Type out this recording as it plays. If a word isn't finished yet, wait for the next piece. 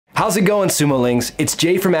How's it going, Sumolings? It's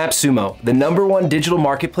Jay from AppSumo, the #1 digital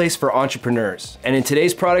marketplace for entrepreneurs. And in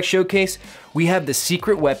today's product showcase, we have the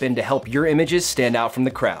secret weapon to help your images stand out from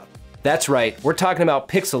the crowd. That's right, we're talking about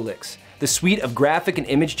Pixelixe, the suite of graphic and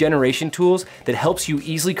image generation tools that helps you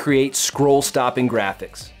easily create scroll-stopping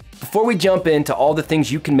graphics. Before we jump into all the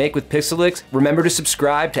things you can make with Pixelixe, remember to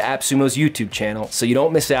subscribe to AppSumo's YouTube channel so you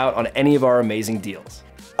don't miss out on any of our amazing deals.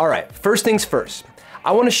 All right, first things first.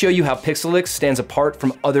 I want to show you how Pixelixe stands apart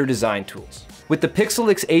from other design tools. With the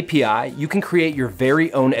Pixelixe API, you can create your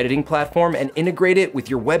very own editing platform and integrate it with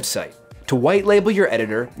your website. To white label your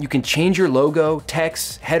editor, you can change your logo,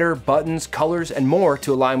 text, header, buttons, colors, and more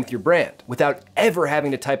to align with your brand without ever having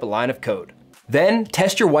to type a line of code. Then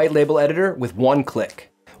test your white label editor with one click.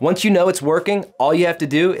 Once you know it's working, all you have to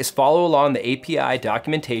do is follow along the API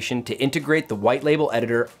documentation to integrate the white label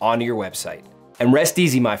editor onto your website. And rest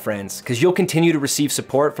easy, my friends, because you'll continue to receive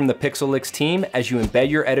support from the Pixelixe team as you embed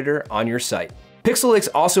your editor on your site. Pixelixe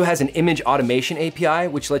also has an image automation API,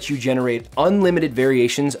 which lets you generate unlimited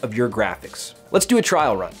variations of your graphics. Let's do a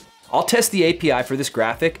trial run. I'll test the API for this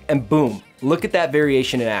graphic, and boom, look at that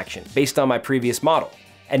variation in action based on my previous model.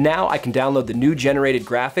 And now I can download the new generated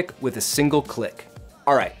graphic with a single click.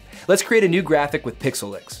 All right, let's create a new graphic with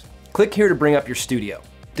Pixelixe. Click here to bring up your studio.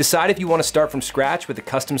 Decide if you want to start from scratch with a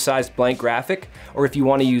custom-sized blank graphic, or if you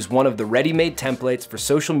want to use one of the ready-made templates for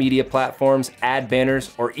social media platforms, ad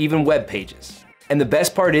banners, or even web pages. And the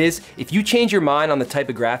best part is, if you change your mind on the type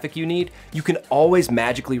of graphic you need, you can always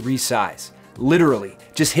magically resize. Literally,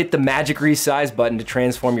 just hit the magic resize button to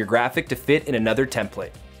transform your graphic to fit in another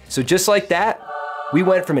template. So just like that, we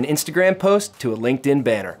went from an Instagram post to a LinkedIn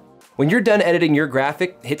banner. When you're done editing your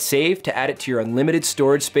graphic, hit save to add it to your unlimited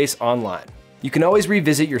storage space online. You can always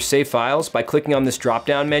revisit your save files by clicking on this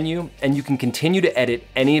drop-down menu, and you can continue to edit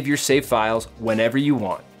any of your save files whenever you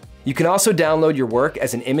want. You can also download your work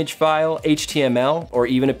as an image file, HTML, or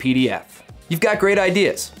even a PDF. You've got great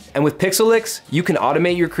ideas, and with Pixelixe, you can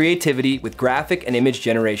automate your creativity with graphic and image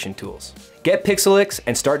generation tools. Get Pixelixe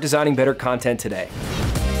and start designing better content today.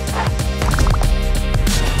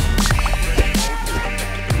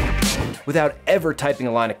 Without ever typing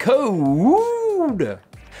a line of code.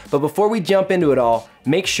 But before we jump into it all,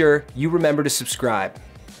 make sure you remember to subscribe.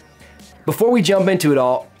 Before we jump into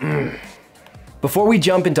all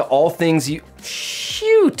things and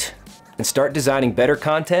start designing better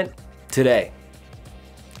content today.